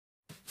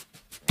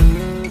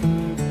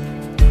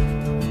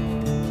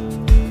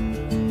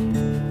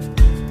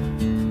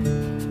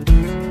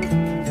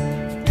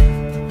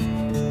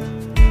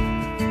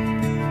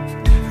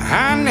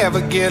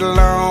ever get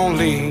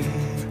lonely,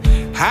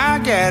 I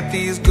got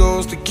these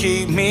goals to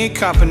keep me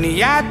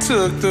company. I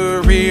took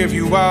the rear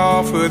view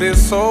off of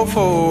this so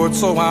forward,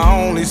 so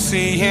I only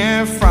see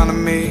in front of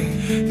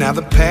me. Now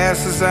the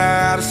past is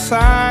out of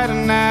sight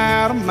and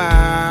out of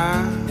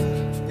mind.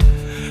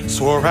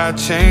 Swore I'd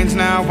change,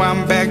 now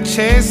I'm back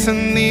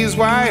chasing these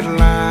white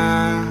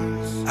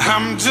lines.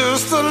 I'm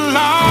just a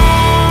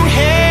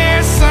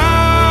long-haired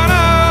son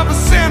of a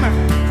sinner,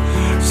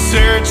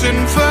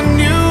 searching for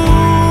new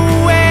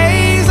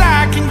ways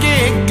I can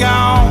get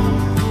gone.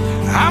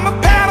 I'm a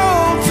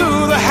pedal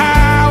to the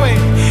highway.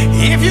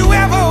 If you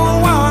ever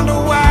wonder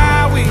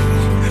why we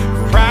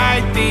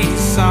write these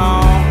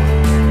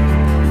songs,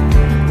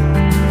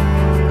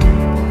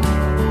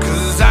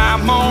 'cause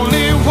I'm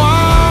only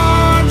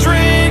one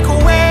drink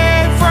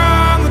away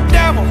from the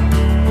devil.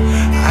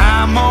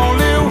 I'm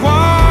only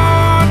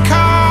one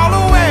call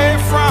away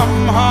from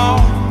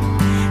home.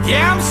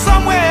 Yeah, I'm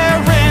somewhere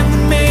in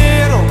the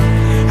middle.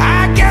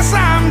 I guess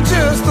I'm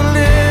just a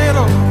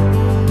little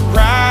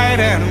right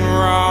and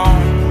wrong.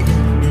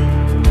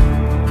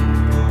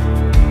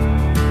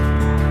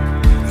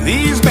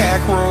 These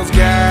back roads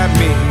guide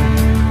me,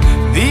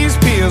 these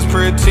pills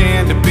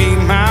pretend to be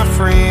my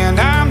friend.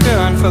 I'm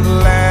done for the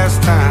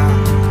last time,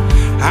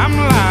 I'm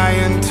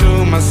lying to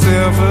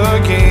myself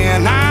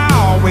again. I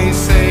always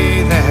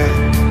say that,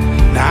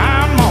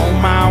 now I'm on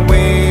my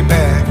way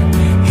back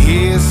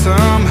here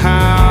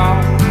somehow.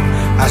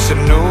 I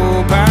should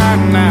know by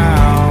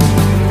now.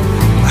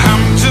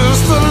 I'm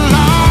just a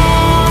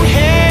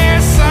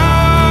long-haired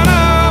son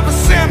of a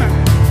sinner,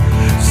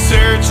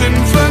 searching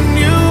for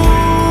new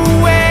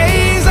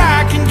ways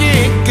I can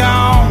get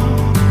gone.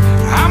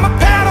 I'm a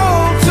pedal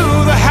to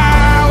the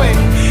highway.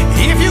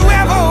 If you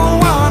ever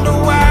wonder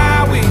why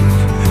we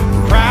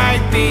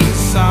write these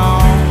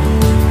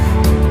songs,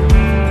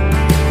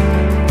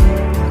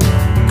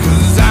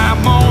 'cause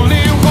I'm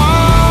only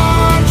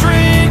one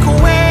drink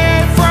away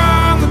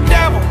from the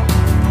devil.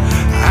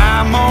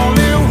 I'm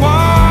only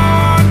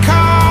one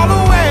call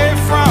away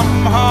from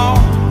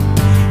home.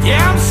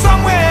 Yeah, I'm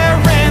somewhere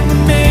in the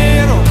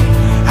middle.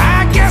 I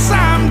guess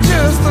I'm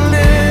just a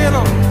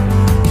little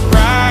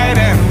right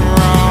and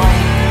wrong.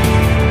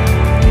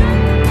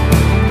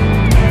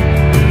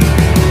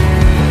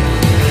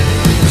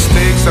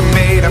 Mistakes I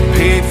made, I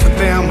paid for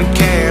them in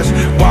cash.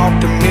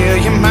 Walked a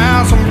million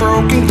miles on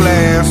broken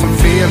glass. I'm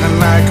feeling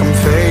like I'm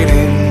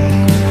fading,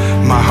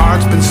 my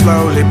heart's been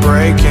slowly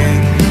breaking.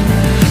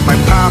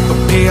 Might pop a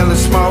pill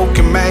and smoke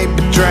and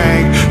maybe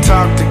drink.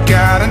 Talk to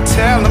God and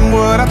tell him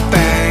what I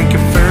think.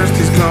 At first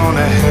he's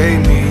gonna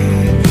hate me,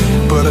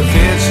 but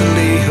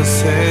eventually he'll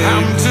say,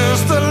 I'm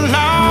just a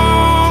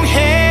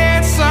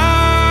long-haired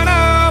son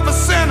of a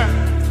sinner,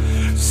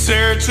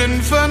 searching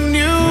for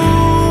new